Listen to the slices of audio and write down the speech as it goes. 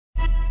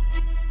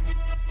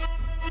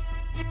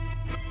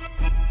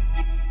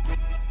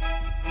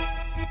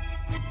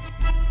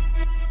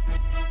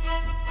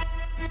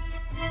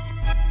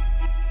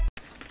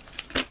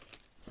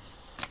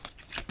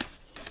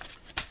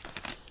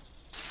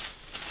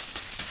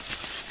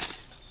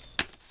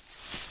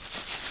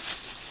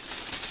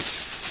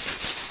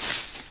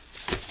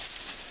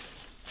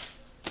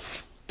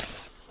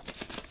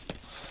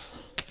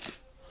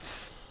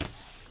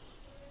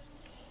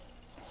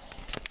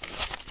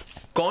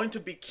going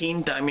to be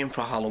King Diamond for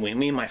Halloween,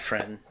 me and my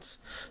friends.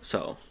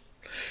 So,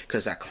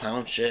 because that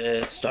clown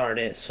shit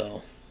started,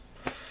 so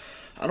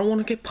I don't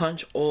want to get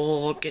punched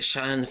or get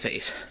shot in the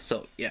face.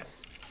 So, yeah.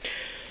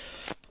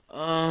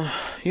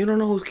 You don't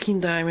know who King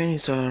Diamond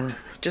is,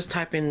 just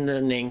type in the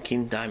name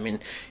King Diamond.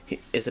 He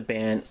is a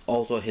band,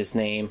 also his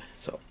name.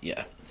 So,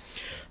 yeah.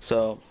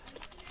 So,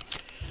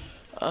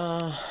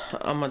 I'm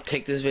gonna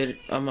take this video.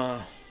 I'm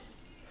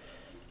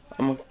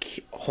gonna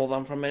hold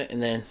on for a minute,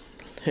 and then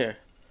here.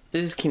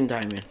 This is King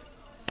Diamond.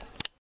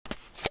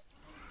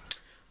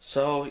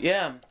 So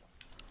yeah,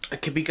 I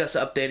keep you guys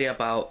updated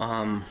about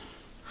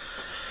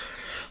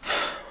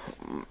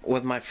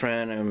with my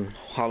friend and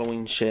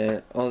Halloween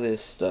shit, all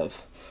this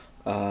stuff.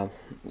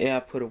 Yeah, I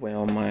put away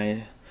on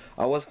my.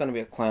 I was gonna be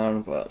a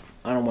clown, but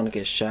I don't want to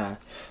get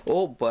shot.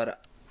 Oh,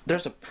 but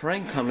there's a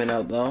prank coming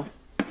up though.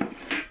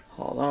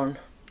 Hold on.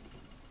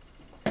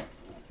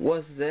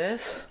 What's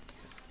this?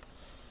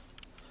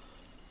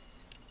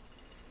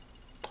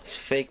 It's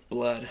fake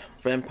blood.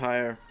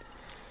 Vampire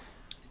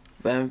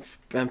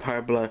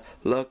blood.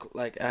 Look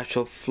like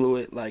actual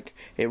fluid, like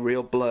a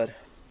real blood.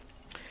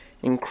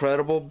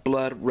 Incredible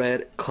blood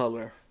red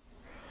color.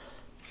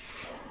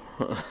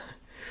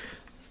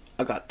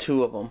 I got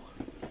 2 of them.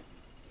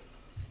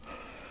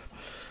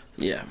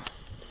 Yeah.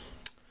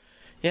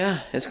 Yeah,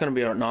 it's gonna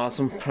be an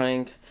awesome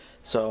prank.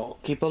 So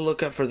keep a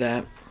lookout for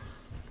that.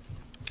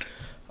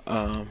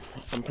 I'm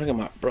pranking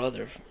my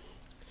brother.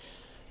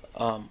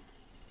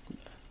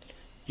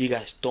 You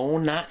guys do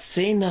not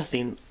say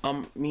nothing.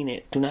 Mean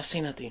it. Do not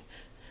say nothing.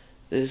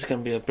 This is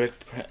gonna be a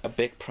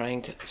big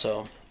prank.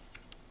 So,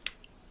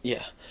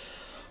 yeah.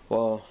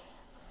 Well,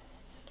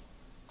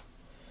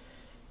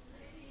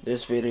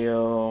 this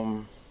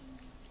video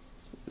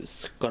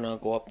is gonna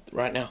go up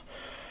right now.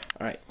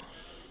 All right.